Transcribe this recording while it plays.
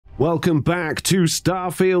Welcome back to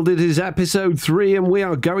Starfield. It is episode 3 and we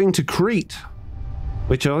are going to Kreet,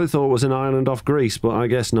 which I thought was an island off Greece, but I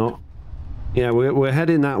guess not. Yeah, we're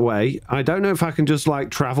heading that way. I don't know if I can just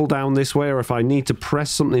like travel down this way or if I need to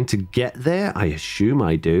press something to get there. I assume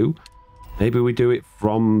I do. Maybe we do it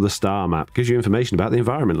from the star map. Gives you information about the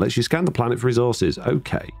environment. Lets you scan the planet for resources.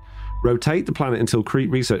 Okay. Rotate the planet until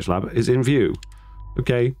Kreet Research Lab is in view.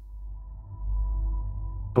 Okay.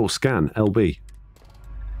 Oh, scan. LB.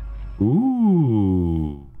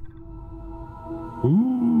 Ooh.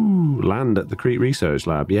 Ooh. Land at the Kreet Research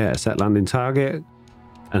Lab. Yeah, set landing target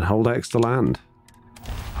and hold X to land.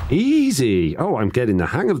 Easy. Oh, I'm getting the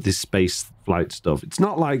hang of this space flight stuff. It's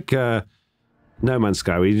not like No Man's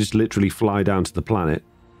Sky where you just literally fly down to the planet.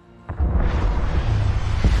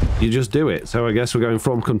 You just do it. So I guess we're going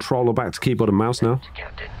from controller back to keyboard and mouse now.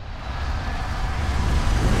 Captain.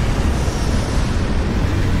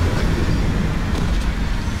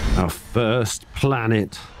 Our first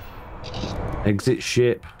planet. Exit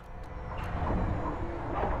ship.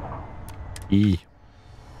 E.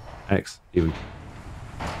 X. Here we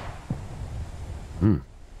go.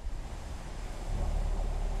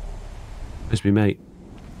 Must be mate.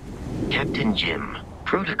 Captain Jim,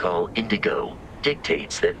 Protocol Indigo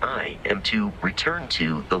dictates that I am to return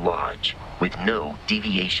to the lodge with no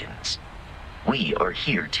deviations. We are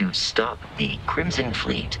here to stop the Crimson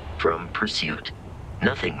Fleet from pursuit.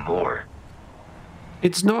 Nothing more.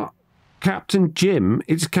 It's not Captain Jim.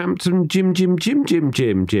 It's Captain Jim.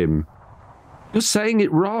 You're saying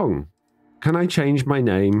it wrong. Can I change my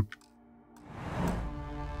name?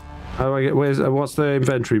 How do I get? What's the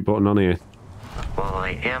inventory button on here? While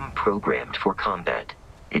I am programmed for combat,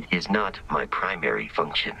 it is not my primary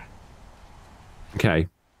function. Okay.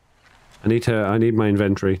 I need my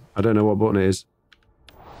inventory. I don't know what button it is.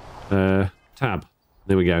 Tab.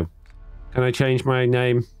 There we go. Can I change my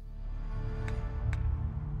name?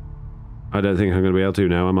 I don't think I'm going to be able to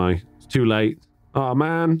now, am I? It's too late. Oh,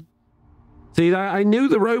 man. See, I knew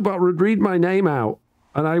the robot would read my name out.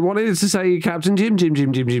 And I wanted it to say Captain Jim,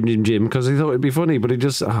 because he thought it'd be funny, but he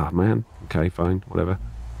just... Ah, oh, man. Okay, fine. Whatever.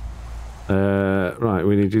 Right,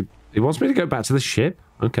 we need to... He wants me to go back to the ship?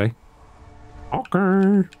 Okay.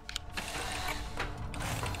 Okay.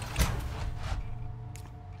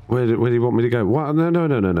 Where do you want me to go? What? No.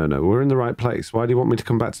 We're in the right place. Why do you want me to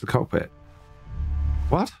come back to the cockpit?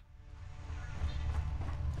 What?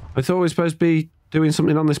 I thought we were supposed to be doing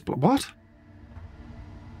something on this... What?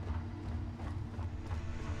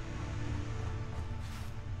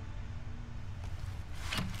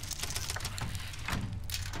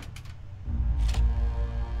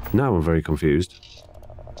 Now I'm very confused.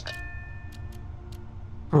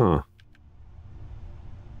 Huh.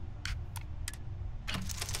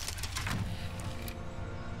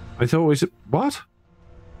 I thought we should... What?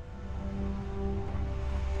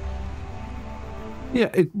 Yeah,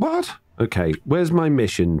 what? Okay, where's my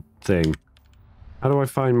mission thing? How do I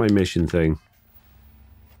find my mission thing?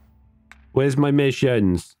 Where's my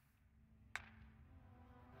missions?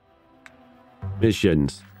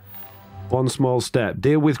 Missions. One small step.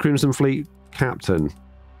 Deal with Crimson Fleet Captain.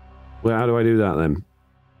 Well, how do I do that then?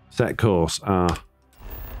 Set course.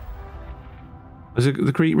 Is it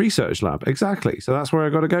the Kreet Research Lab? Exactly. So that's where I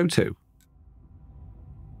got to go to.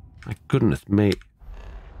 My goodness me.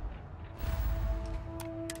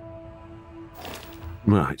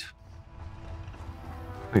 Right.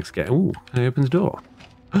 Let's get... Ooh, can I open the door?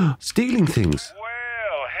 Stealing things.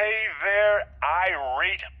 Well, hey there,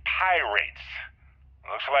 irate pirates.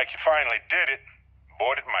 Looks like you finally did it.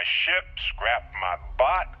 Boarded my ship, scrapped my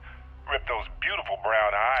bot, ripped those beautiful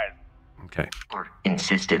brown eyes. Okay. Our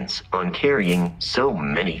insistence on carrying so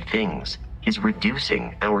many things is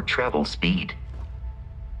reducing our travel speed.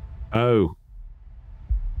 Oh.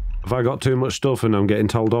 Have I got too much stuff and I'm getting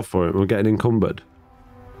told off for it? We're getting encumbered.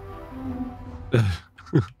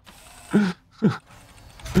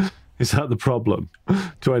 Is that the problem?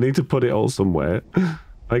 Do I need to put it all somewhere?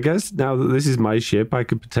 I guess now that this is my ship, I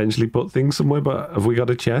could potentially put things somewhere, but have we got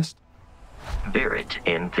a chest? Barrett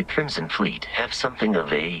and the Crimson Fleet have something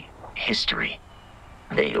of a history.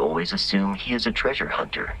 They always assume he is a treasure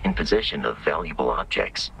hunter in possession of valuable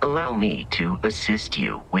objects. Allow me to assist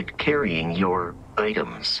you with carrying your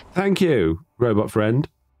items. Thank you, robot friend.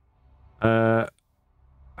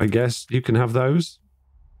 I guess you can have those.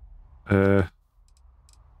 Can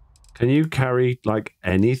you carry, like,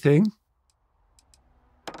 anything?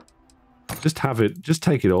 Just have it. Just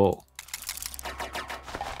take it all.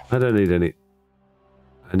 I don't need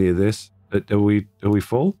any of this. Are we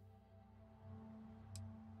full?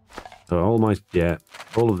 So all my... Yeah,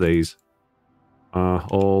 all of these are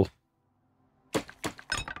all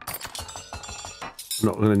I'm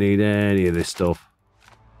not going to need any of this stuff.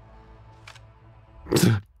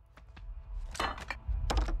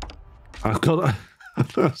 I've got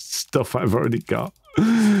stuff I've already got.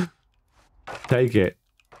 Take it.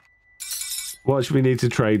 What should we need to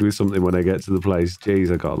trade with something when I get to the place?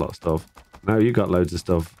 Jeez, I got a lot of stuff. Now you got loads of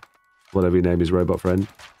stuff. Whatever your name is, robot friend.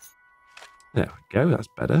 There we go, that's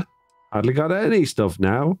better. Hardly got any stuff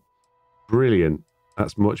now. Brilliant.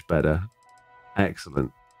 That's much better.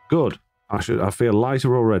 Excellent. Good. I feel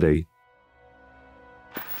lighter already.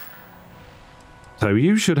 So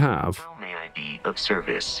you should have... How may I be of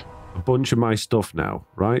service? A bunch of my stuff now,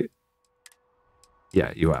 right?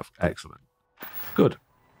 Yeah, you have. Excellent. Good.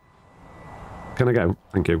 Can I go?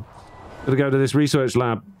 Thank you. Gonna go to this research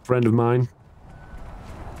lab, friend of mine.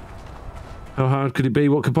 How hard could it be?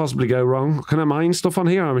 What could possibly go wrong? Can I mine stuff on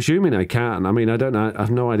here? I'm assuming I can. I mean, I don't know. I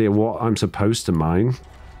have no idea what I'm supposed to mine.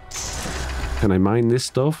 Can I mine this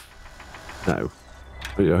stuff? No.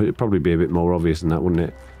 It'd probably be a bit more obvious than that, wouldn't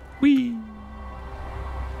it? Whee!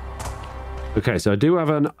 Okay, so I do have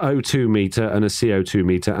an O2 meter and a CO2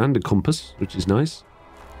 meter and a compass, which is nice.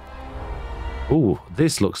 Ooh,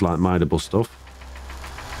 this looks like mineable stuff.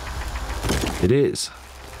 It is.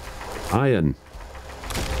 Iron.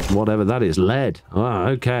 Whatever that is. Lead. Ah,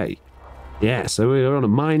 okay. Yeah, so we're on a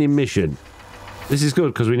mining mission. This is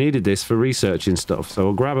good because we needed this for researching stuff. So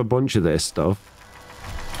we'll grab a bunch of this stuff.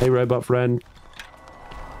 Hey, robot friend.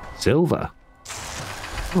 Silver.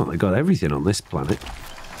 Oh, they got everything on this planet.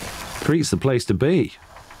 Kreet's the place to be.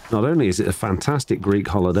 Not only is it a fantastic Greek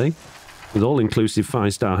holiday, with all-inclusive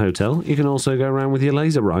 5-star hotel, you can also go around with your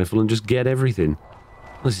laser rifle and just get everything.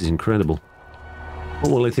 This is incredible.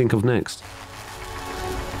 What will they think of next?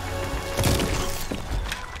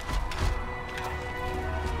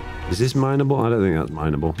 Is this mineable? I don't think that's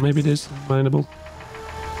mineable. Maybe it is mineable.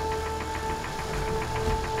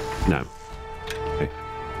 No. Okay.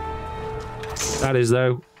 That is,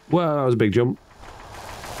 though. Well, that was a big jump.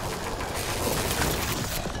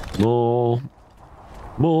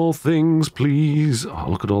 More things, please. Oh,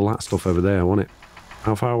 look at all that stuff over there. I want it.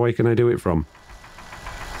 How far away can I do it from?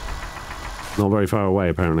 Not very far away,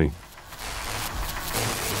 apparently.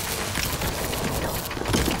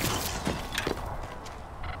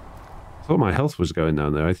 I thought my health was going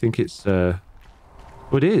down there. I think it's... Oh,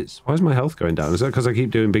 it is. Why is my health going down? Is that because I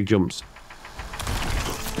keep doing big jumps?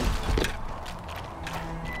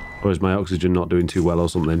 Or is my oxygen not doing too well or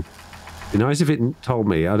something? It'd be nice if it told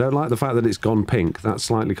me. I don't like the fact that it's gone pink. That's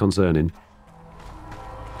slightly concerning.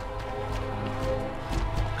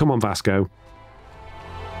 Come on, Vasco.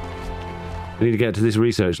 We need to get to this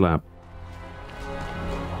research lab.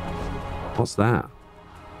 What's that?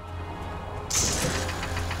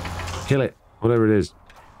 Kill it. Whatever it is.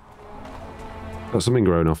 Got something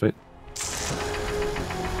growing off it.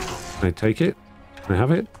 Can I take it? Can I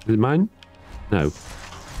have it? Is it mine? No.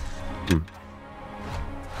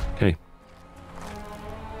 Okay.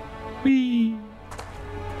 Whee!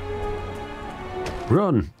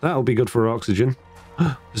 Run! That'll be good for oxygen.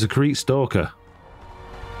 There's a Kreet Stalker.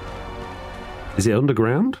 Is it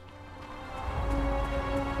underground?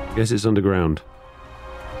 I guess it's underground.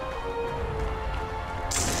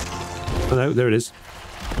 Oh no, there it is.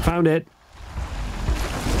 Found it!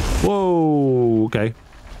 Whoa! Okay.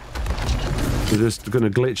 You're just going to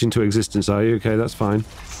glitch into existence, are you? Okay, that's fine.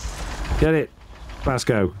 Get it!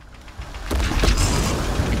 Vasco.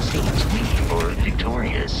 Seems we are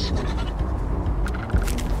victorious.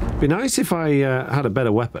 Be nice if I had a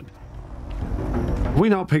better weapon. Have we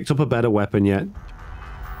not picked up a better weapon yet?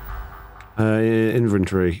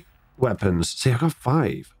 Inventory. Weapons. See, I've got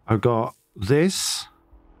 5. I've got this.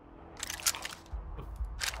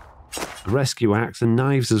 A rescue axe and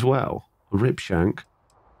knives as well. A rip shank.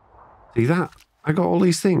 See that? I got all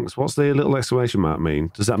these things. What's the little exclamation mark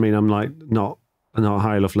mean? Does that mean I'm like not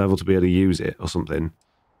high enough level to be able to use it or something?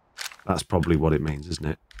 That's probably what it means, isn't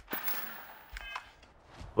it?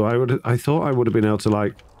 Well, I thought I would have been able to,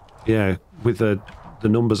 like, yeah, with the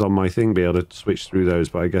numbers on my thing, be able to switch through those,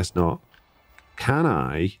 but I guess not. Can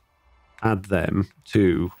I add them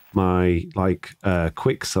to my, like,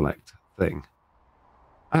 quick select thing?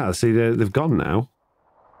 Ah, see, they've gone now.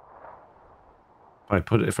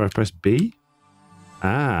 If I press B?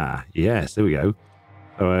 Ah, yes, there we go.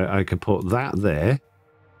 So I could put that there,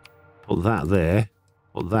 put that there,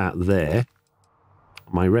 put that there.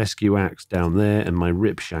 My rescue axe down there and my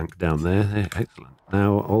rip shank down there. Excellent.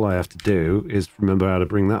 Now all I have to do is remember how to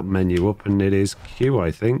bring that menu up, and it is Q,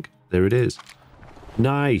 I think. There it is.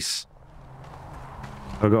 Nice.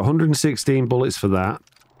 I've got 116 bullets for that,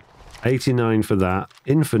 89 for that,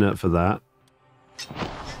 infinite for that.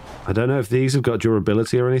 I don't know if these have got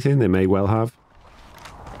durability or anything. They may well have.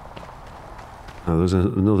 Oh, there's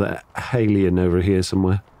another alien over here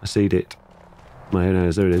somewhere. I seed it. My own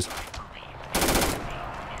eyes. There it is.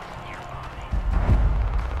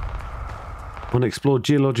 Unexplored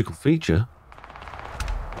geological feature.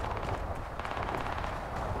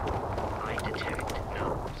 I detect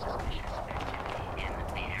no suspicious activity in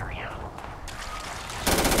the area.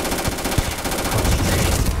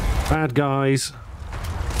 Bad guys.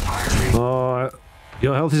 Oh,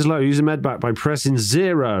 your health is low. Use a med pack by pressing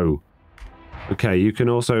 0. Okay, you can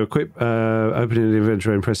also equip opening the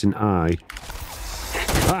inventory and pressing I.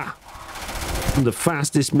 Ah! I'm the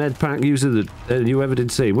fastest med pack user that you ever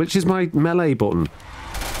did see. Which is my melee button?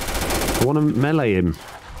 I want to melee him.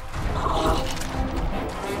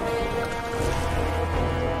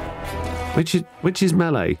 Which is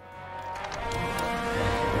melee?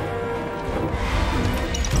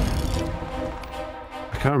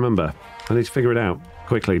 I can't remember. I need to figure it out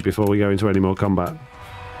quickly before we go into any more combat.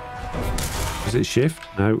 Is it shift?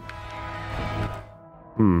 No.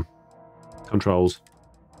 Controls.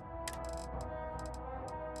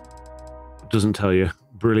 Doesn't tell you.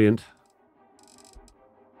 Brilliant.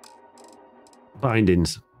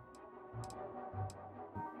 Bindings.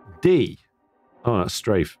 D. Oh, that's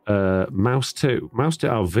strafe. Mouse 2. Mouse 2.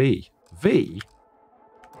 Oh, V. V?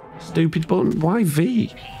 Stupid button. Why V?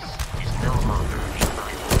 Peace is no longer a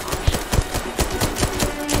viable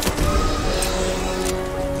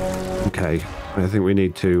option. Okay. I think we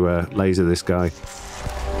need to laser this guy.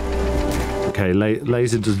 Okay,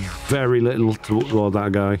 laser does very little toward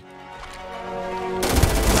that guy.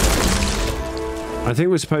 I think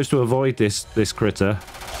we're supposed to avoid this critter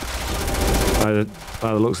by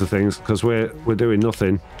the looks of things, because we're doing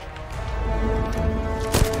nothing.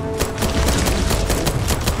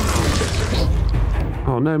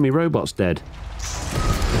 Oh no, me robot's dead.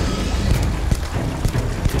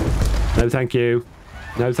 No, thank you.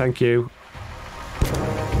 No, thank you.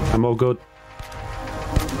 I'm all good.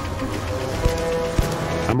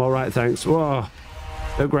 I'm all right, thanks. Whoa!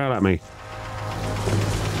 Don't growl at me.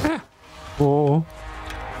 Ah. Oh.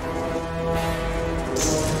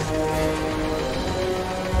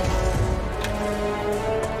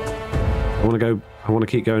 I want to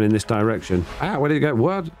keep going in this direction. Ah, where did it go?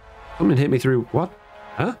 What? Something hit me through. What?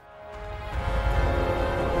 Huh?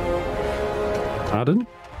 Pardon?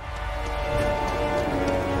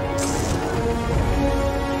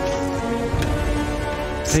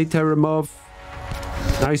 Hey, Terramorph.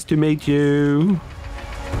 Nice to meet you.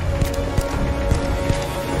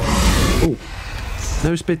 Oh,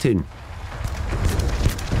 no spitting.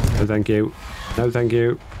 No, thank you. No, thank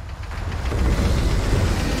you.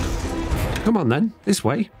 Come on, then. This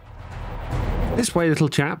way. This way, little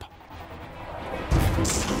chap.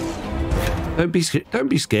 Don't be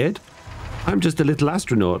scared. I'm just a little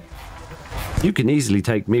astronaut. You can easily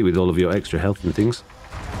take me with all of your extra health and things.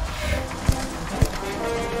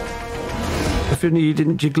 If only you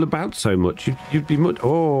didn't jiggle about so much, you'd be much...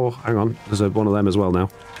 Oh, hang on. There's one of them as well now.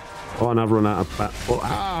 Oh, and I've run out of...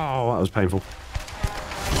 Oh, that was painful.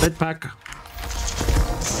 Med pack.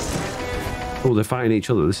 Oh, they're fighting each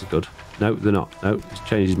other. This is good. No, they're not. No, he's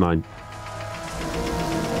changed his mind.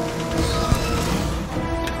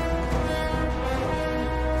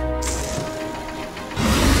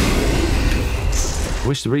 I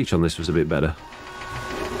wish the reach on this was a bit better.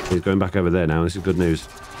 He's going back over there now. This is good news.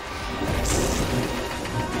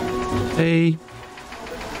 Hey.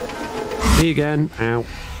 Me again. Ow.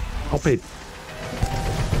 Hop it.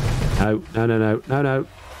 No, no, no, no, no, no.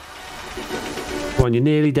 Come on, you're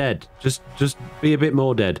nearly dead. Just be a bit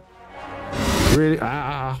more dead. Really,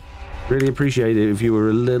 really appreciate it if you were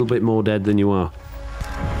a little bit more dead than you are.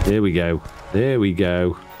 There we go. There we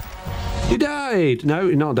go. You died. No,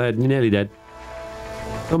 you're not dead. You're nearly dead.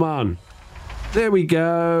 Come on. There we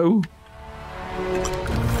go.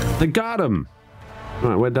 They got him.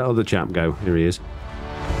 Right, where'd that other chap go? Here he is.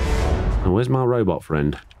 Oh, where's my robot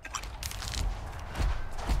friend?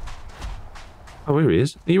 Oh, here he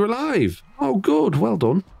is. You're alive. Oh, good. Well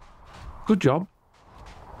done. Good job.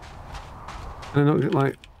 Can I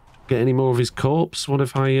not get any more of his corpse? What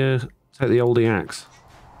if I take the oldie axe?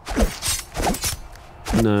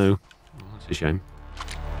 No. That's a shame.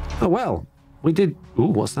 Oh, well. We did... Ooh,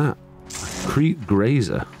 what's that? Kreet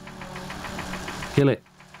Grazer. Kill it.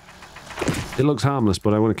 It looks harmless,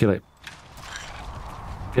 but I want to kill it.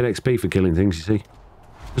 Get XP for killing things, you see.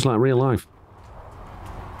 Just like real life.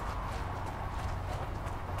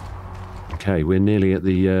 Okay, we're nearly at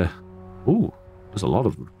the... Ooh, there's a lot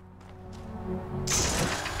of them.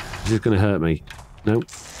 Is this going to hurt me? Nope.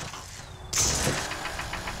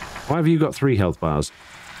 Why have you got 3 health bars?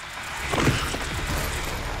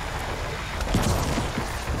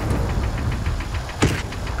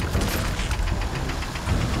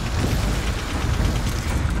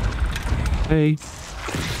 Hey.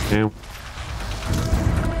 Now.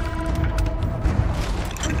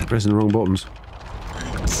 Pressing the wrong buttons.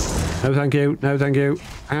 No thank you. No thank you.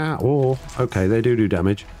 Ah, oh. Okay, they do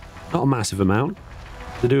damage. Not a massive amount.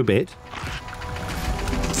 They do a bit.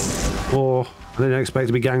 Or I didn't expect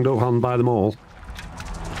to be ganged up on by them all.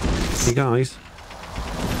 Hey guys.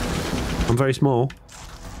 I'm very small.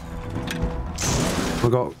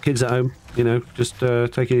 I've got kids at home, you know, just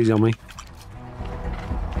take it easy on me.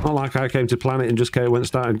 Not like I came to planet and just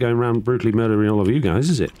started going around brutally murdering all of you guys,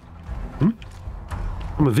 is it? Hmm?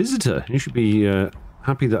 I'm a visitor. You should be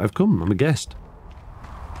happy that I've come. I'm a guest.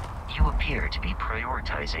 You appear to be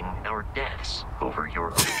prioritizing our deaths over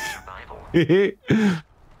your own survival.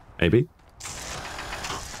 Maybe.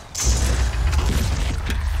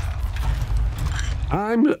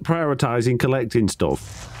 I'm prioritizing collecting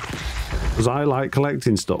stuff. Because I like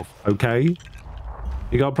collecting stuff, okay?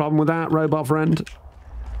 You got a problem with that, robot friend?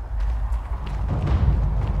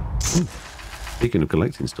 Speaking of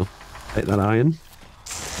collecting stuff, take that iron.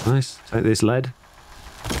 Nice. Take this lead.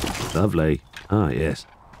 Lovely. Ah, yes.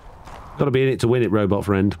 Got to be in it to win it, robot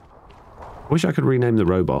friend. Wish I could rename the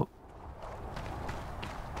robot.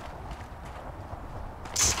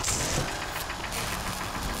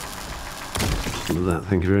 Love that.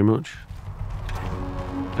 Thank you very much.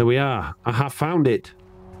 There we are. I have found it.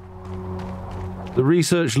 The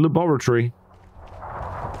research laboratory.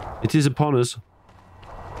 It is upon us.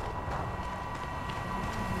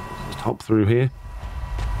 Just hop through here.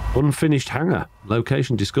 Unfinished hangar.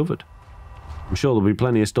 Location discovered. I'm sure there'll be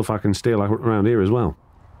plenty of stuff I can steal around here as well.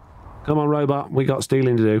 Come on, robot. We got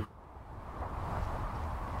stealing to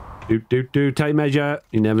do. Tape measure.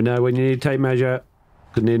 You never know when you need tape measure.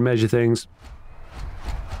 Could need measure things.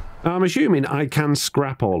 I'm assuming I can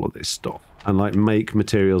scrap all of this stuff and like make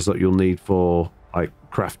materials that you'll need for like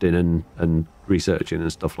crafting and researching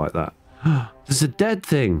and stuff like that. There's a dead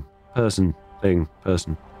thing. Person.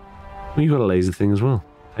 Well, you got a laser thing as well.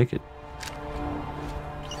 Take it.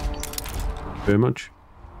 Thank you very much.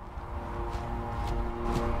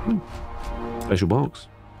 Special box.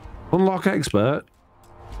 Unlock expert.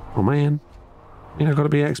 Oh man. I mean, I've got to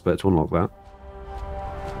be expert to unlock that.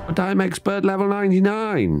 But I'm expert level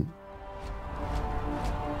 99.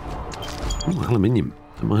 Oh, aluminium.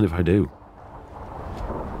 Don't mind if I do.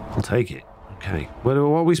 I'll take it. Okay. What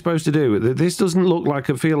are we supposed to do? This doesn't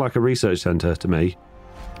feel like a research center to me.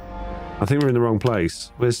 I think we're in the wrong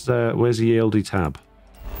place. Where's the ELD tab?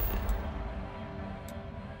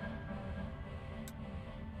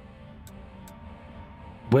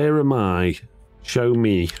 Where am I? Show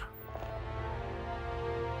me.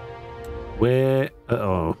 Where?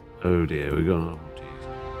 Oh dear, we're gonna.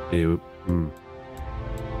 Here.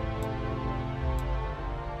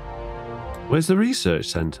 Where's the research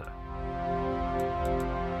center?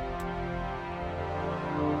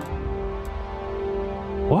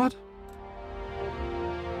 What?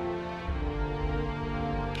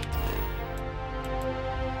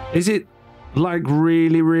 Is it like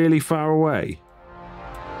really, really far away?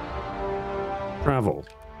 Travel.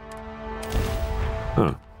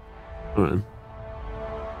 Oh. Alright.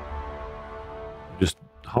 Just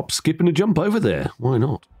hop, skip, and a jump over there. Why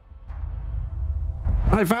not?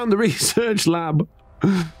 I found the research lab.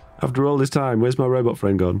 After all this time, where's my robot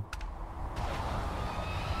friend gone?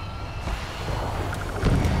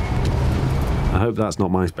 I hope that's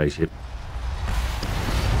not my spaceship.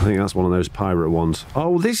 I think that's one of those pirate ones.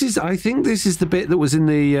 Oh, I think this is the bit that was in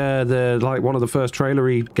the like one of the first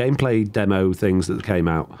trailery gameplay demo things that came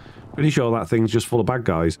out. Pretty sure that thing's just full of bad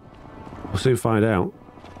guys. We'll soon find out.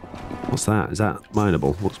 What's that? Is that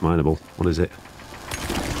mineable? What's mineable? What is it?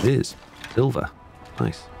 It is. Silver.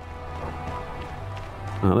 Nice.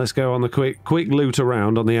 Right, let's go on the quick loot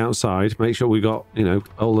around on the outside. Make sure we got, you know,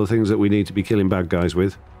 all the things that we need to be killing bad guys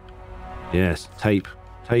with. Yes, tape.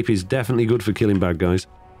 Tape is definitely good for killing bad guys.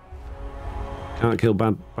 Can't kill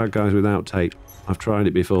bad guys without tape. I've tried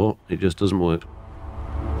it before. It just doesn't work.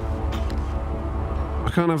 I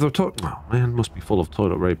can't have the toilet. Oh man, must be full of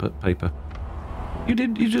toilet paper. You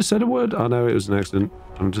just said a word. I know it was an accident.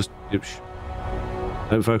 I'm just.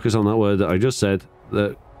 Don't focus on that word that I just said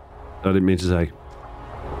that I didn't mean to say.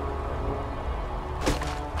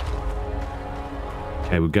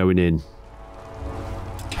 Okay, we're going in.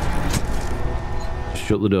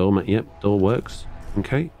 Shut the door, mate. Yep, door works.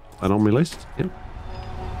 Okay, that on my list. Yep.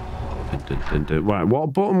 Right,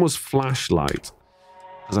 what button was flashlight?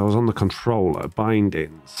 Because I was on the controller.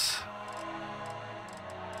 Bindings.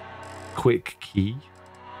 Quick key.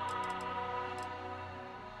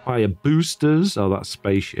 Fire boosters. Oh, that's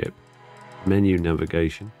spaceship. Menu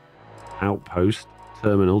navigation. Outpost.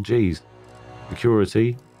 Terminal. Geez.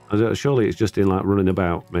 Security. Surely it's just in like running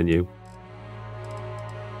about menu.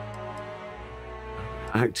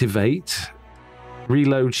 Activate.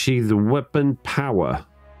 Reload sheath the weapon power.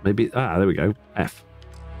 Maybe, there we go. F.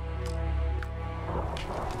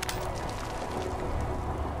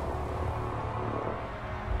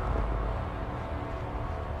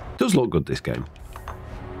 Does look good, this game.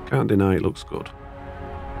 Can't deny it looks good.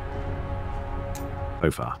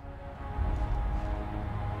 So far.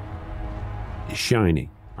 It's shiny.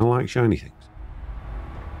 I like shiny things.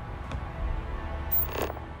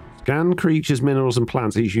 Scan creatures, minerals, and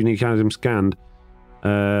plants. Each unique item scanned.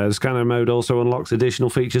 The scanner mode also unlocks additional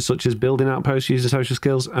features such as building outposts, using social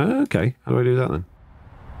skills. Okay. How do I do that then?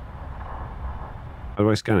 How do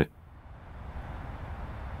I scan it?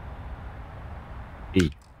 E.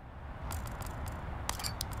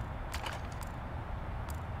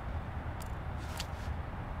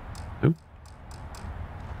 Oh.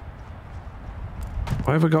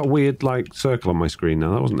 Why have I got a weird, like, circle on my screen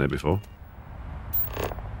now? That wasn't there before.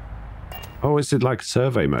 Oh, it's in like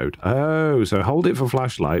survey mode. Oh, so hold it for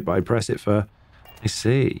flashlight, but I press it for... I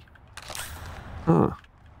see. Huh.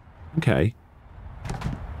 Okay.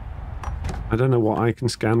 I don't know what I can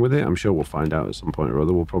scan with it. I'm sure we'll find out at some point or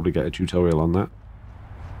other. We'll probably get a tutorial on that.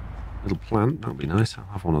 Little plant. That'll be nice. I'll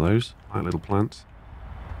have one of those. I like little plants.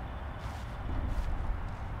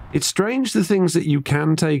 It's strange the things that you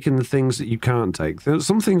can take and the things that you can't take.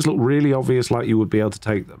 Some things look really obvious like you would be able to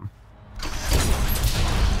take them.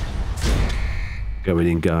 Going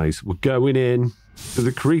in, guys. We're going in to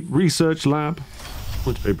the Kreet Research Lab.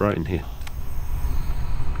 Oh, it's very bright in here.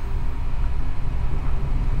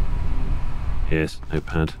 Yes,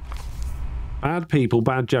 notepad. Bad people,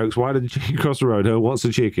 bad jokes. Why did the chicken cross the road? Oh, what's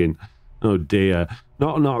the chicken? Oh, dear.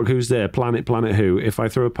 Knock, knock. Who's there? Planet, planet who? If I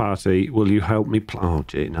throw a party, will you help me? Oh,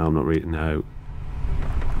 gee. No, I'm not reading. No.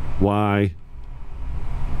 Why?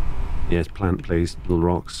 Yes, plant, please. Little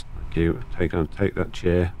rocks. Thank you. Take that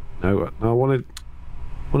chair. No, I wanted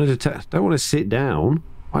to don't want to sit down.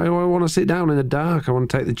 Why do I want to sit down in the dark? I want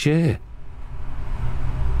to take the chair.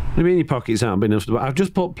 What do you mean your pockets aren't big enough to... I've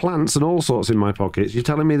just put plants and all sorts in my pockets. You're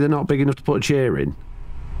telling me they're not big enough to put a chair in?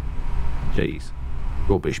 Jeez.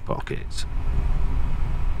 Rubbish pockets.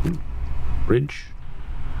 Fridge.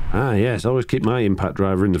 Ah, yes. Always keep my impact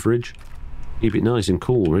driver in the fridge. Keep it nice and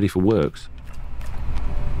cool, ready for works.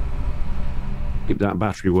 Keep that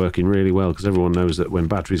battery working really well, because everyone knows that when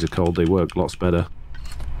batteries are cold, they work lots better.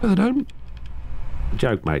 No, they don't. A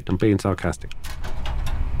joke, mate. I'm being sarcastic.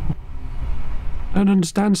 Don't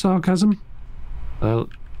understand sarcasm. Well,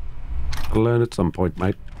 I'll learn at some point,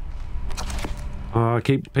 mate. Oh, I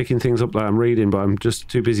keep picking things up that I'm reading, but I'm just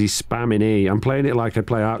too busy spamming E. I'm playing it like I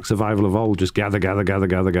play Ark Survival Evolved. Just gather, gather, gather,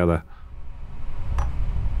 gather, gather.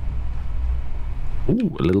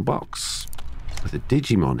 Ooh, a little box with a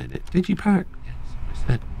Digimon in it. Digipack. Yes, I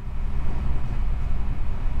said.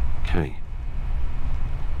 Okay.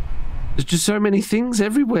 There's just so many things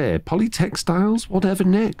everywhere. Polytextiles, whatever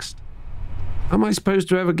next. How am I supposed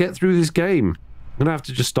to ever get through this game? I'm going to have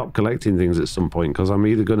to just stop collecting things at some point, because I'm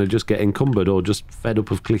either going to just get encumbered or just fed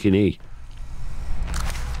up of clicking E.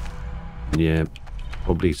 Yeah,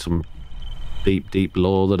 probably some deep, deep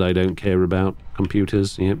lore that I don't care about.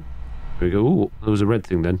 Computers, yep. There we go. Ooh, there was a red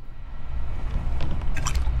thing then.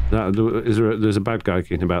 There's a bad guy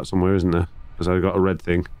kicking about somewhere, isn't there? Because I got a red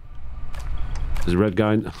thing. There's a red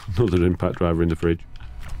guy, another impact driver in the fridge.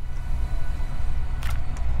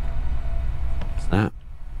 What's that?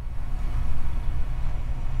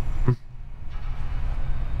 Can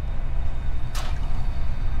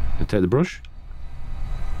I take the brush?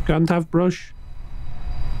 Can't have brush.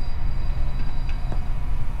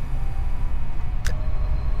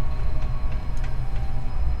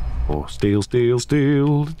 Oh, steel, steel,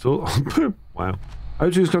 steel. It's all... Wow.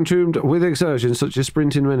 O2 is consumed with exertion, such as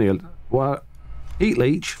sprinting many. What? Heat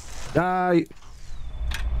leech. Die.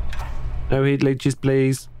 No heat leeches,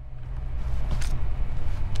 please.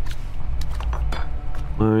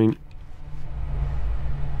 Mine.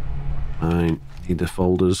 Mine. Need the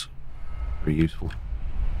folders. Very useful.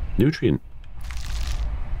 Nutrient.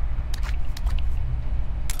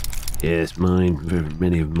 Yes, mine. Very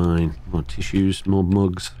many of mine. More tissues, more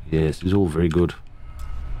mugs. Yes, it's all very good.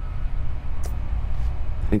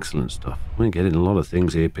 Excellent stuff. We're getting a lot of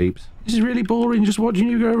things here, peeps. This is really boring just watching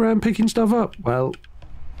you go around picking stuff up. Well,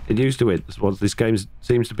 get used to it. That's what this game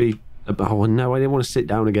seems to be. Oh no, I didn't want to sit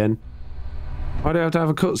down again. Why do I have to have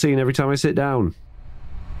a cutscene every time I sit down?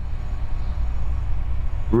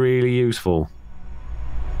 Really useful.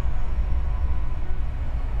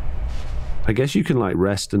 I guess you can like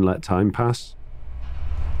rest and let time pass.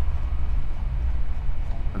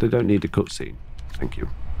 But I don't need a cutscene. Thank you.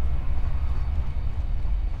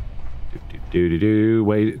 Do-do-do.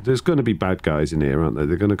 Wait, there's going to be bad guys in here, aren't there?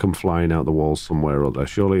 They're going to come flying out the walls somewhere or other.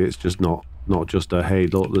 Surely it's just not just a, hey,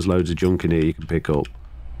 look, there's loads of junk in here you can pick up.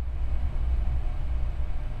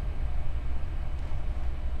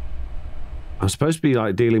 I'm supposed to be,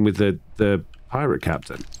 like, dealing with the pirate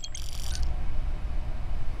captain.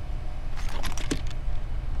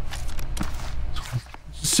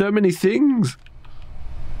 So many things.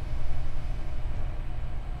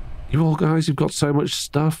 You all guys who've got so much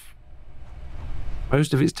stuff.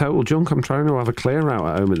 Most of it's total junk. I'm trying to have a clear out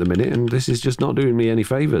at home at the minute, and this is just not doing me any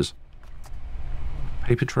favours.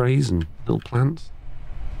 Paper trays and little plants.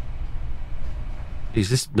 Is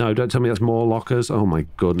this... No, don't tell me that's more lockers. Oh my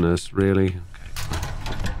goodness, really?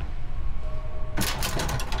 Okay.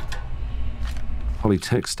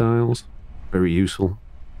 Polytextiles. Very useful.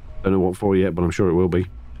 Don't know what for yet, but I'm sure it will be.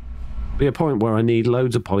 Be a point where I need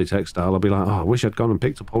loads of polytextile. I'll be like, oh, I wish I'd gone and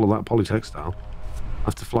picked up all of that polytextile. I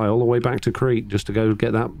have to fly all the way back to Kreet just to go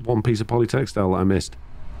get that one piece of polytextile that I missed.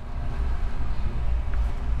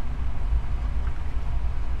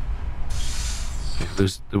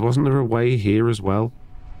 Wasn't there a way here as well?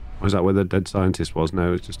 Or is that where the dead scientist was?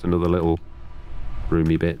 No, it's just another little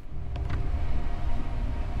roomy bit.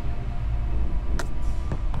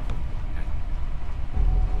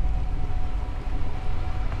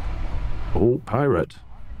 Oh, pirate.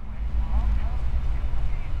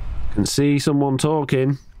 Can see someone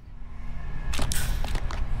talking.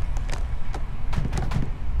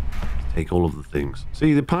 Take all of the things.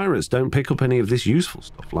 See, the pirates don't pick up any of this useful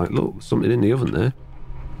stuff. Like, look, there's something in the oven there.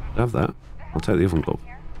 Have that. I'll take the oven glove.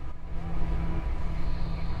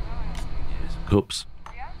 Yes, cups.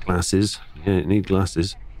 Glasses. Yeah, it needs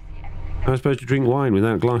glasses. How am I supposed to drink wine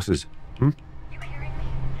without glasses? Hmm?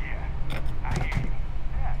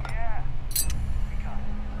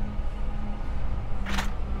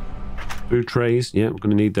 Food trays, yeah, we're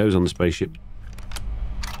going to need those on the spaceship.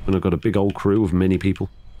 And I've got a big old crew of many people.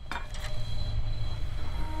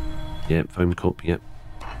 Yep, foam cup, yep.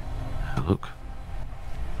 Look.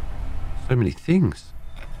 So many things.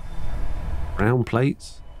 Brown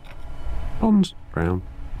plates. Bronze, brown.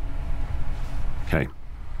 Okay.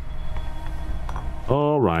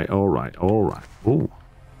 Alright, alright, alright. Ooh.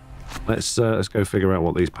 Let's go figure out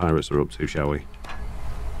what these pirates are up to, shall we?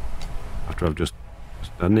 After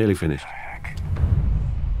I've nearly finished.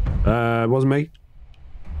 It wasn't me.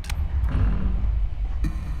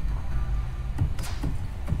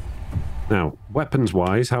 Now,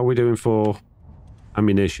 weapons-wise, how are we doing for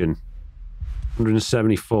ammunition?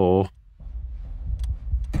 174.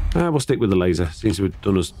 We'll stick with the laser. Seems to have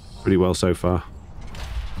done us pretty well so far.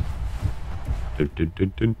 Dun, dun,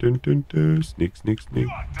 dun, dun, dun, dun, dun. Sneak, sneak, sneak.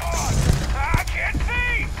 I can't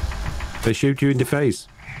see! They shoot you in the face.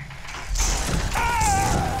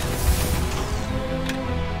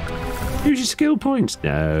 Use your skill points.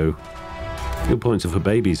 No. Skill points are for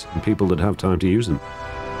babies and people that have time to use them.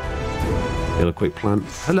 Kill a quick plant.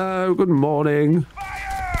 Hello, good morning.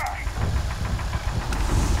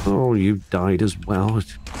 Oh, you died as well.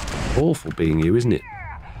 It's awful being you, isn't it?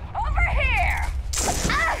 Over here.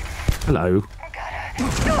 Hello.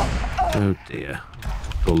 Oh dear.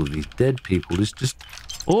 All of these dead people is just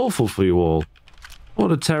awful for you all.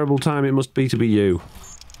 What a terrible time it must be to be you.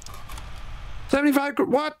 75...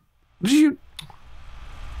 What? Did you...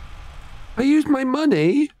 I used my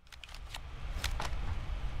money?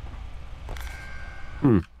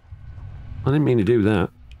 I didn't mean to do that.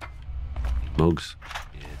 Mugs.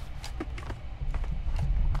 Yeah.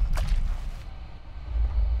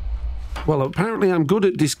 Well, apparently I'm good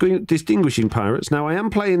at distinguishing pirates. Now, I am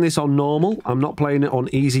playing this on normal. I'm not playing it on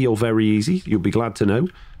easy or very easy. You'll be glad to know.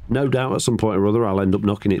 No doubt at some point or other I'll end up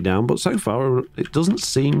knocking it down. But so far, it doesn't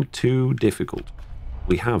seem too difficult.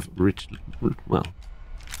 We have well,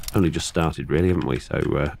 only just started, really, haven't we?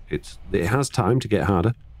 So it has time to get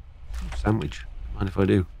harder. Sandwich. Mind if I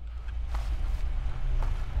do?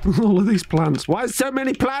 All of these plants. Why so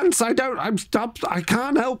many plants? I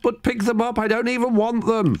can't help but pick them up. I don't even want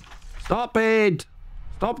them. Stop it.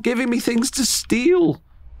 Stop giving me things to steal.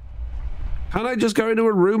 Can't I just go into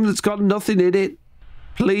a room that's got nothing in it?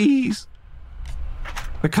 Please.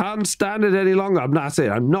 I can't stand it any longer. That's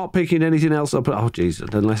it. I'm not picking anything else up. Oh, Jesus.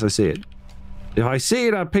 Unless I see it. If I see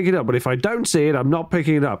it, I pick it up. But if I don't see it, I'm not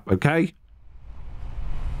picking it up. Okay?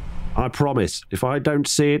 I promise. If I don't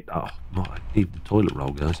see it... Oh, I need the toilet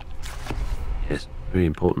roll, guys. Yes. Very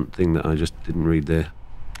important thing that I just didn't read there.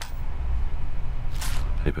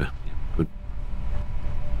 Paper. Yeah, good.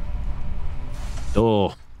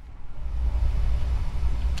 Door.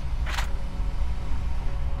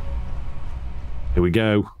 Here we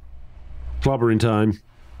go. Clobbering time.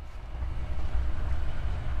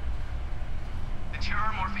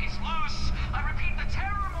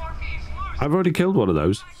 I've already killed one of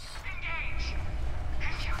those.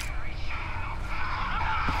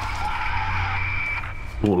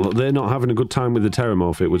 Oh, look, they're not having a good time with the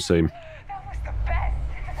Terramorph, it would seem. That was the best.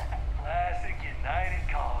 Classic United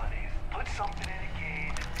Colonies. Put something in a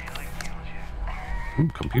game and nearly kills you. Ooh,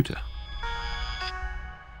 computer.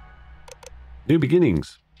 New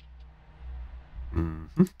beginnings. New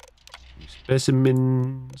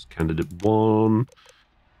specimens. Candidate 1.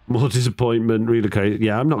 More disappointment. Relocate.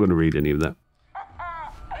 Yeah, I'm not going to read any of that.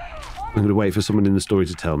 I'm going to wait for someone in the story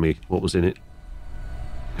to tell me what was in it.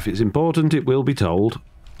 If it's important, it will be told.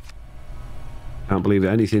 Can't believe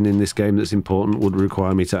that anything in this game that's important would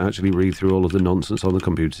require me to actually read through all of the nonsense on the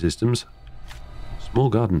computer systems. Small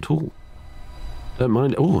garden tool. Don't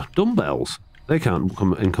mind. Oh, dumbbells. They can't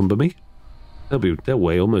encumber me. They'll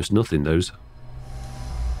weigh almost nothing, those.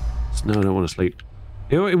 No, I don't want to sleep.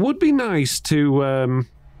 You know, it would be nice to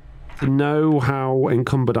know how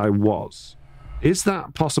encumbered I was. Is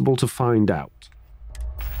that possible to find out?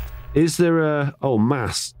 Is there a... Oh,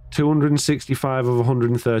 mass. 265 of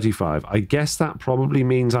 135. I guess that probably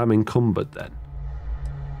means I'm encumbered then.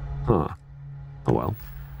 Huh. Oh well.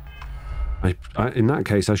 In that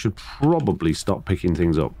case, I should probably stop picking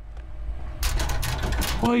things up.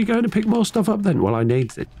 Why are you going to pick more stuff up then? Well, I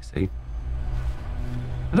need it, you see.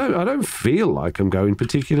 I don't feel like I'm going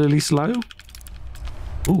particularly slow.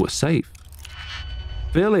 Ooh, a safe.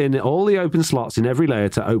 Fill in all the open slots in every layer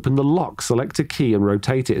to open the lock. Select a key and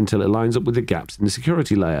rotate it until it lines up with the gaps in the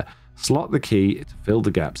security layer. Slot the key to fill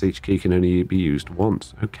the gaps. Each key can only be used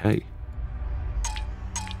once. Okay.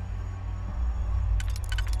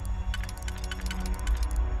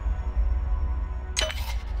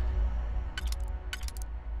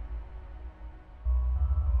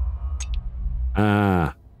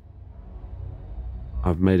 Ah.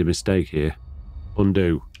 I've made a mistake here.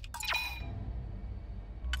 Undo.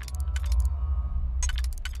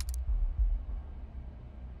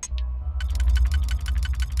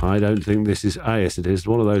 I don't think this is... Ah, yes, it is.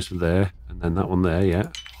 One of those from there. And then that one there, yeah.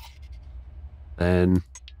 Then...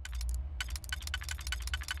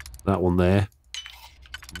 that one there.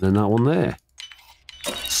 And then that one there.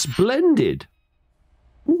 Splendid!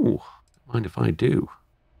 Ooh. Don't mind if I do.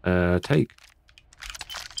 Take.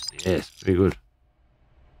 Yes, very good.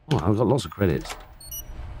 Oh, I've got lots of credits.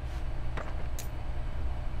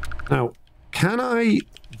 Now, can I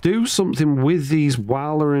do something with these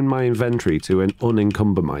while they're in my inventory to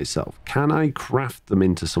unencumber myself? Can I craft them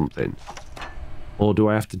into something? Or do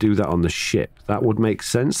I have to do that on the ship? That would make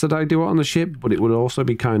sense that I do it on the ship, but it would also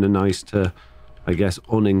be kind of nice to, I guess,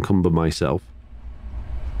 unencumber myself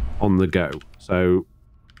on the go. So,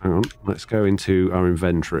 hang on, let's go into our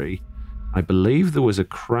inventory. I believe there was a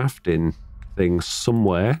crafting thing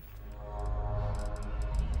somewhere.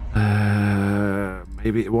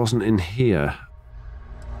 Maybe it wasn't in here.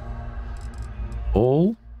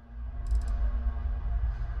 All?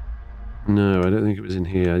 No, I don't think it was in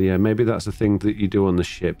here. Yeah, maybe that's the thing that you do on the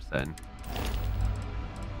ship then.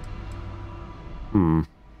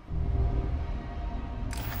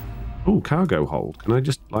 Oh, cargo hold. Can I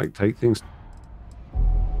just, like, take things...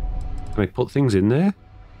 Can I put things in there?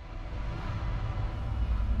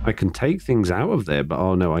 I can take things out of there, but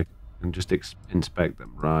oh no, I can just inspect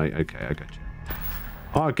them. Right, okay, I get you.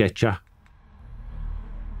 I get you.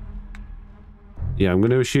 Yeah, I'm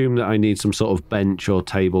going to assume that I need some sort of bench or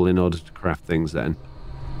table in order to craft things then.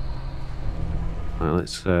 Right,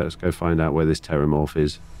 let's go find out where this Terramorph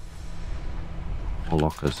is. Or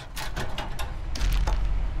lockers.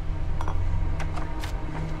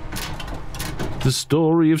 The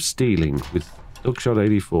story of stealing with Duckshot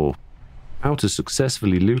 84. How to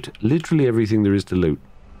successfully loot literally everything there is to loot.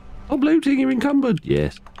 Stop looting, you're encumbered.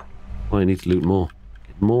 Yes. Well, I need to loot more.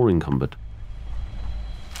 Get more encumbered.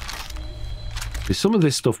 Some of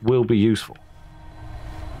this stuff will be useful.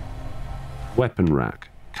 Weapon rack.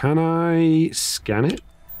 Can I scan it?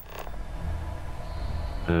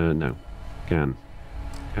 No. Can.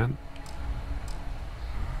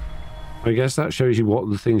 I guess that shows you what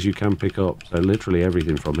the things you can pick up. So literally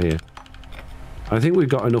everything from here. I think we've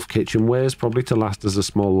got enough kitchenwares probably to last us a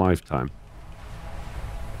small lifetime.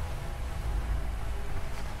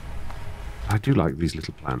 I do like these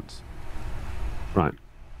little plants. Right.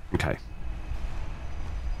 Okay.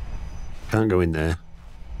 Can't go in there.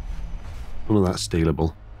 None of that's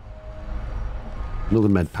stealable. Another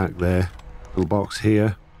med pack there. Little box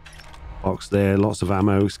here. Box there. Lots of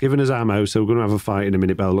ammo. It's giving us ammo, so we're going to have a fight in a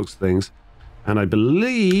minute by the looks of things. And I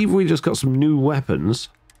believe we just got some new weapons.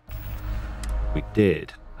 We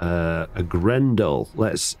did. A Grendel.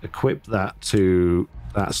 Let's equip that to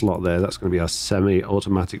that slot there. That's going to be our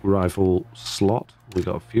semi-automatic rifle slot. We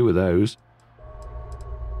got a few of those.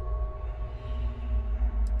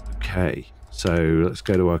 Okay, so let's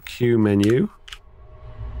go to our queue menu.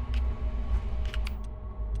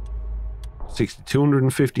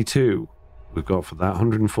 252 we've got for that.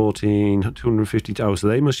 114, 250. Oh, so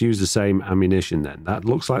they must use the same ammunition then. That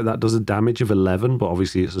looks like that does a damage of 11, but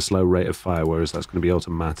obviously it's a slow rate of fire, whereas that's going to be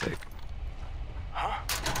automatic.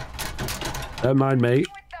 Don't mind me.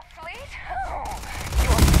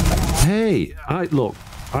 Hey, look,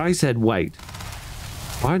 I said wait.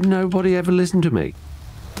 Why did nobody ever listen to me?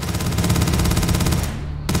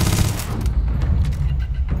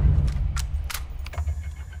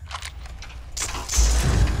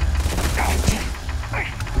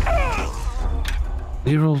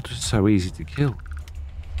 They're all just so easy to kill.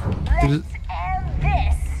 I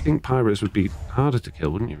think pirates would be harder to kill,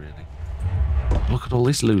 wouldn't you, really? Look at all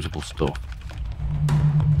this lootable stuff.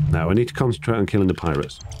 Now, I need to concentrate on killing the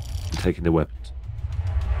pirates and taking their weapons.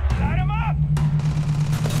 Light 'em up!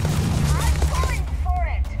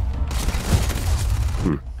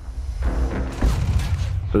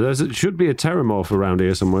 So there should be a Terramorph around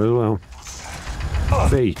here somewhere as well.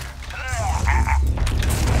 V.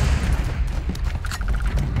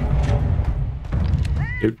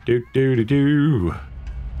 Do.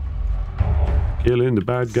 Killing the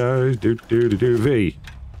bad guys. Do. V.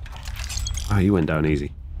 Ah, you went down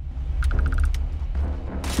easy.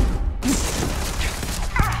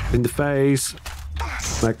 In the face.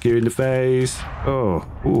 Smack you in the face. Oh,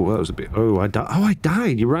 that was a bit. Oh, I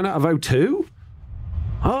died. You ran out of O2?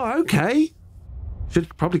 Oh, okay.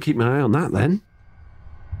 Should probably keep my eye on that then.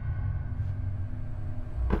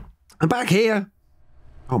 I'm back here.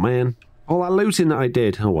 Oh man, all that looting that I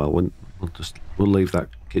did. Oh well, we'll leave that.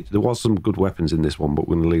 There was some good weapons in this one, but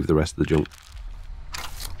we're going to leave the rest of the junk.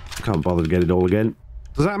 Can't bother to get it all again.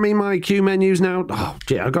 Does that mean my queue menus now? Oh,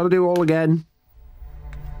 gee, I've got to do all again.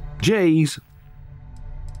 Jeez.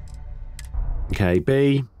 Okay,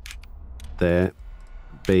 B. There.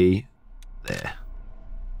 B. There.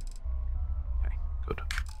 Okay, good.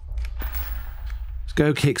 Let's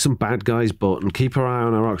go kick some bad guys' butt and keep our eye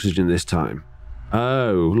on our oxygen this time.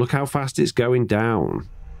 Oh, look how fast it's going down.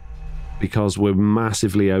 Because we're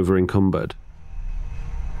massively over encumbered.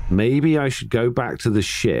 Maybe I should go back to the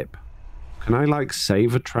ship. Can I, like,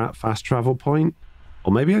 save a fast travel point?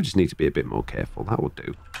 Or maybe I just need to be a bit more careful. That would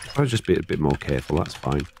do. If I just be a bit more careful, that's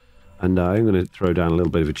fine. And I'm going to throw down a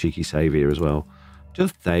little bit of a cheeky save here as well.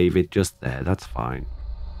 Just save it just there. That's fine.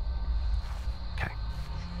 Okay.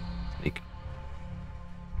 Sneak.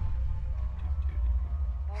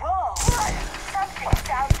 Whoa! Something's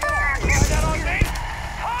out there! Is that on me?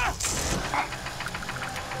 Huh?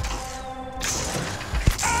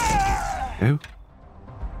 Go.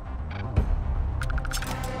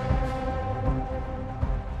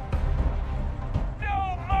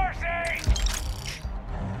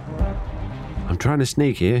 I'm trying to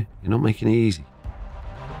sneak here. You're not making it easy.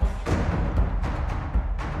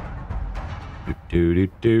 Do.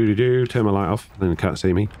 Turn my light off. Then you can't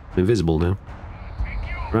see me. I'm invisible now.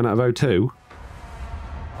 Ran out of O2.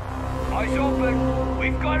 Eyes open.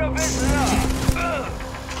 We've got a visitor.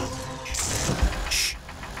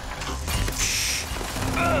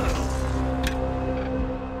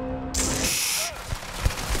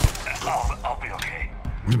 I'll be okay.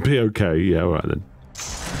 Be okay. Yeah, all right then.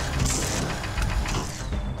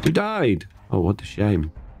 You died. Oh, what a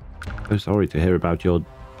shame. So sorry to hear about your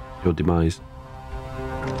demise.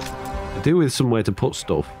 I do with somewhere to put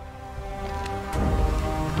stuff.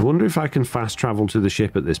 I wonder if I can fast travel to the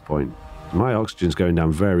ship at this point. My oxygen's going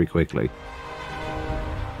down very quickly.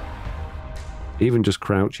 Even just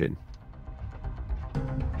crouching.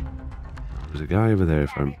 There's a guy over there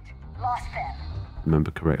if I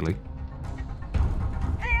remember correctly.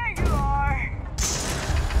 There you are!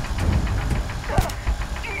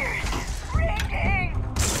 Ears ringing!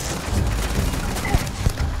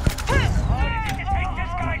 I need to take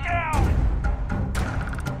this guy down.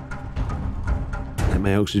 Let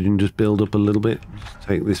my oxygen just build up a little bit. Just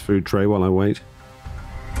take this food tray while I wait.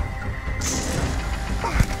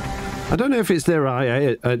 I don't know if it's their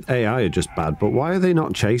AI are just bad, but why are they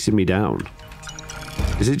not chasing me down?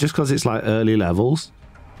 Is it just because it's like early levels?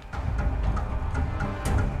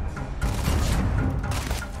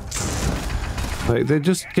 Like they're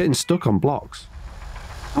just getting stuck on blocks.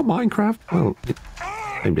 Not Minecraft. Well,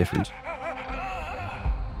 same difference.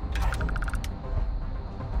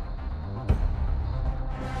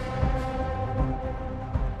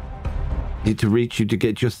 Need to reach you to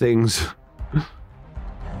get your things.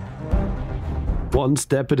 One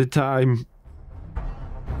step at a time.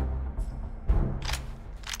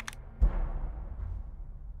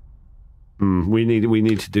 We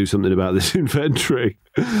need to do something about this inventory.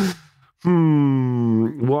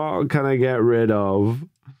 What can I get rid of?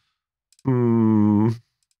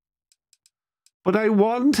 But I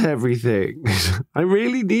want everything. I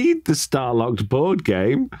really need the Starlocked board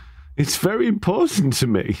game. It's very important to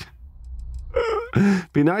me.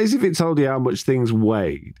 Be nice if it told you how much things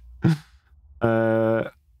weighed.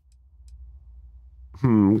 Can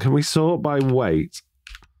we sort by weight?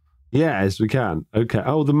 Yes, we can. Okay.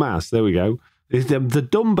 Oh, the mass. There we go. The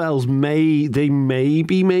dumbbells may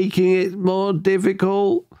be making it more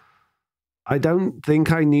difficult. I don't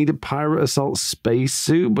think I need a pirate assault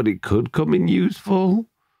spacesuit, but it could come in useful.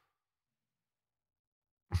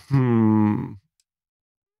 There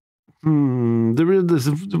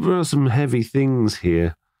are some heavy things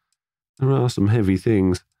here. There are some heavy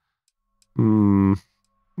things.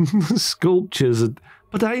 Sculptures,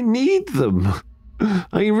 but I need them.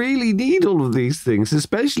 I really need all of these things,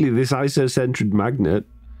 especially this isocentric magnet.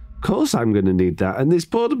 Of course I'm going to need that. And this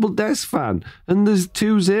portable desk fan. And there's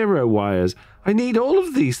 2 zero wires. I need all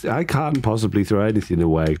of these. I can't possibly throw anything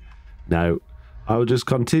away. No. I'll just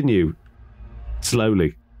continue.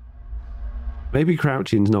 Slowly. Maybe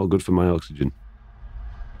crouching's not good for my oxygen.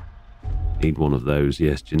 Need one of those.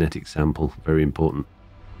 Yes, genetic sample. Very important.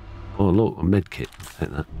 Oh, look, a med kit.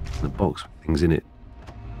 Take that. The box with things in it.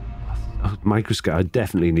 Oh, microscope. I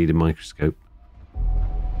definitely need a microscope.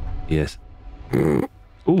 Yes.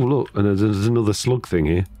 Oh, look, and there's another slug thing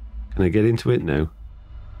here. Can I get into it? No.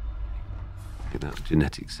 Get that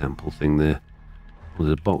genetic sample thing there. Oh,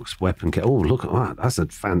 there's a box weapon kit. Oh, look at that. That's a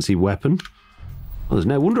fancy weapon. Well, there's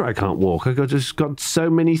no wonder I can't walk. I just got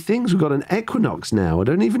so many things. We've got an Equinox now. I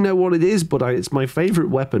don't even know what it is, but it's my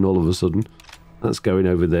favourite weapon all of a sudden. That's going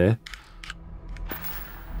over there.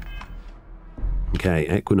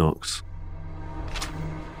 Okay, Equinox.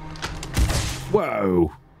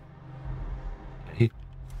 Whoa! Okay.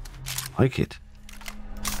 Like it.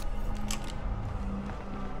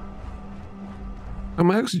 Oh,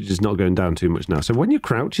 my oxygen's not going down too much now. So when you're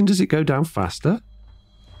crouching, does it go down faster?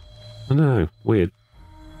 I don't know. Weird.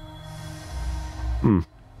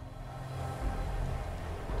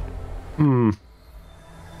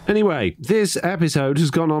 Anyway, this episode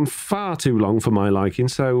has gone on far too long for my liking,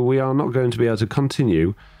 so we are not going to be able to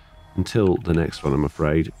continue until the next one, I'm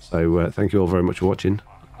afraid. So thank you all very much for watching.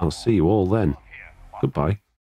 I'll see you all then. Goodbye.